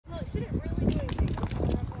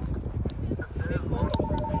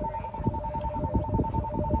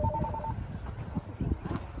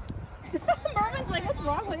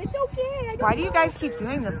Why do you guys keep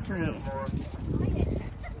doing this to me?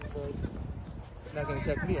 Not gonna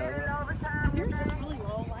check me out, huh? Yours just really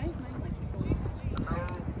low. Why is mine like?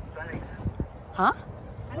 Huh?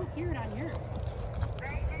 I don't hear it on yours.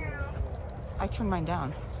 I turned mine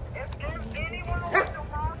down. If anyone wants to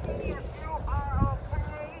walk in, if you are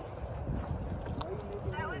okay,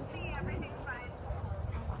 that would be everything fine.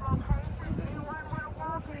 Okay, if anyone want to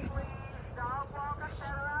walk in, please, dog walkers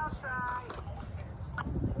that are outside.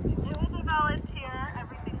 It will be volunteer,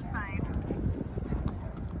 everything's fine.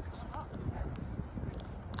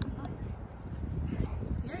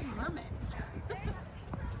 Scary merman.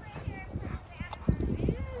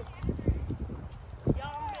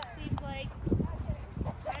 Young, it seems like.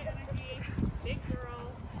 High energy, big girl.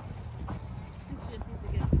 She just needs to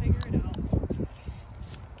get figure it out.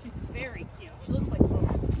 She's very cute. She looks like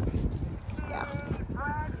Logan. Yeah.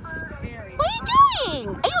 Very. What are you doing?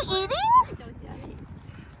 Are you eating? So yummy.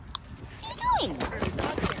 What are you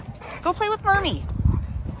doing? Go play with Mermy.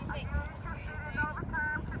 Are you interested in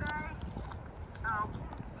overtime today? No.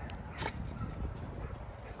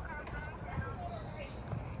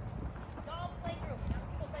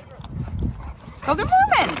 Go get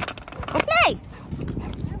Merman. Go play. I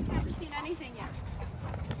haven't seen anything yet.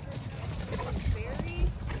 Very.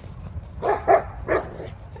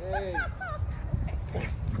 Hey.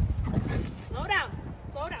 Slow down.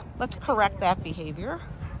 Slow down. Let's correct that behavior.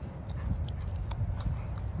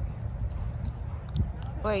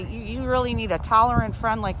 Boy, you really need a tolerant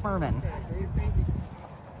friend like Merman.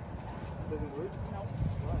 Doesn't work? No.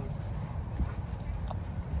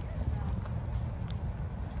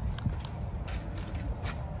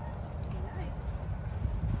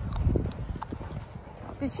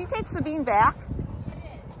 Did she take Sabine back? She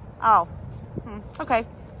did. Oh. Okay.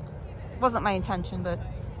 Wasn't my intention, but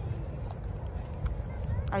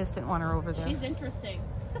I just didn't want her over there. She's interesting.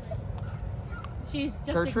 She's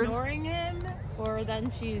just Gertrude? ignoring him, or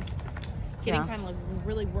then she's getting kind of like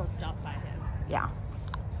really worked up by him. Yeah.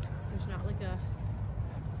 There's not like a.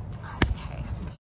 Okay.